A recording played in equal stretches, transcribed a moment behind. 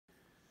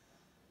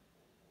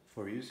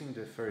For using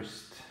the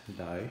first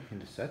die in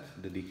the set,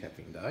 the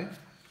decapping die,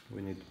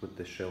 we need to put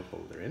the shell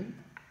holder in,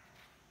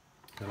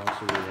 and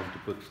also we want to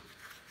put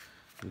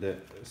the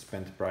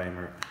spent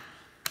primer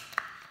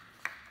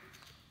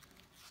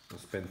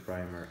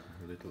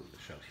little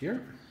shell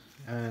here,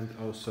 and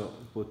also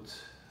put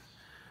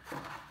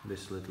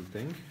this little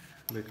thing,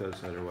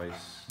 because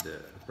otherwise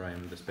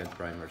the spent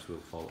primers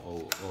will fall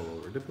all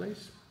over the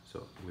place.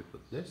 So we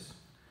put this,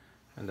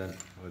 and then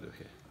we do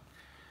here.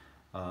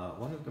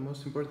 One of the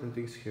most important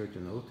things here to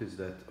note is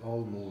that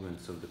all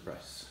movements of the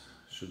press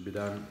should be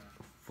done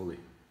fully,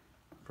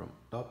 from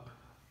top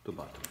to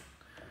bottom,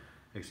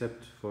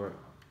 except for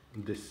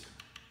this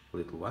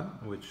little one,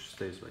 which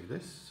stays like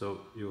this,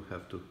 so you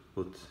have to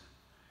put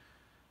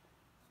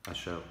a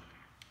shell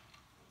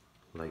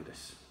like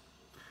this.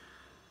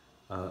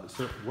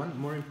 So one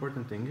more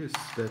important thing is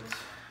that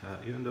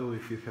even though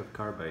if you have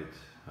carbide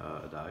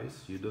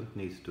dies, you don't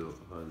need to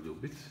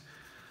lube it.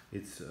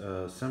 It's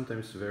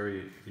sometimes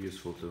very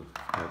useful to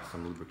have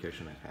some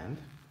lubrication at hand,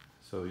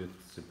 so you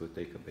simply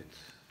take a bit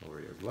over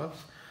your gloves.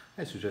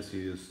 I suggest you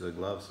use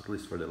gloves at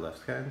least for the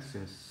left hand,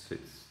 since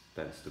it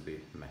tends to be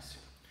messy.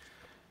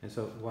 And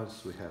so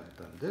once we have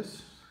done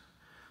this,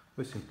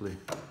 we simply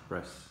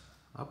press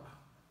up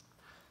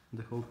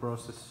the whole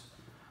process,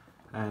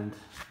 and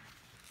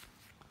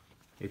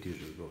it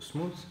usually goes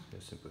smooth. You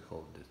simply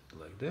hold it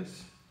like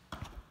this,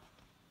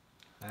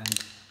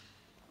 and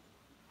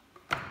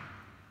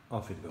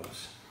off it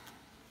goes.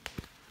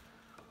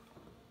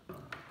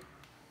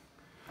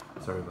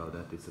 Sorry about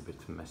that, it's a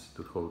bit messy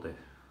to hold the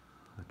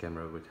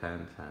camera with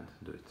hand and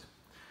do it.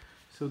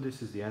 So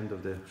this is the end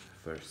of the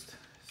first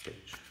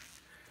stage.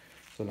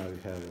 So now we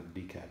have a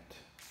decapped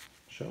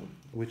shell,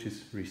 which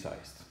is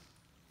resized.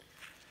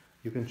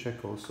 You can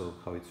check also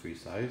how it's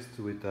resized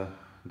with a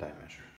die measure.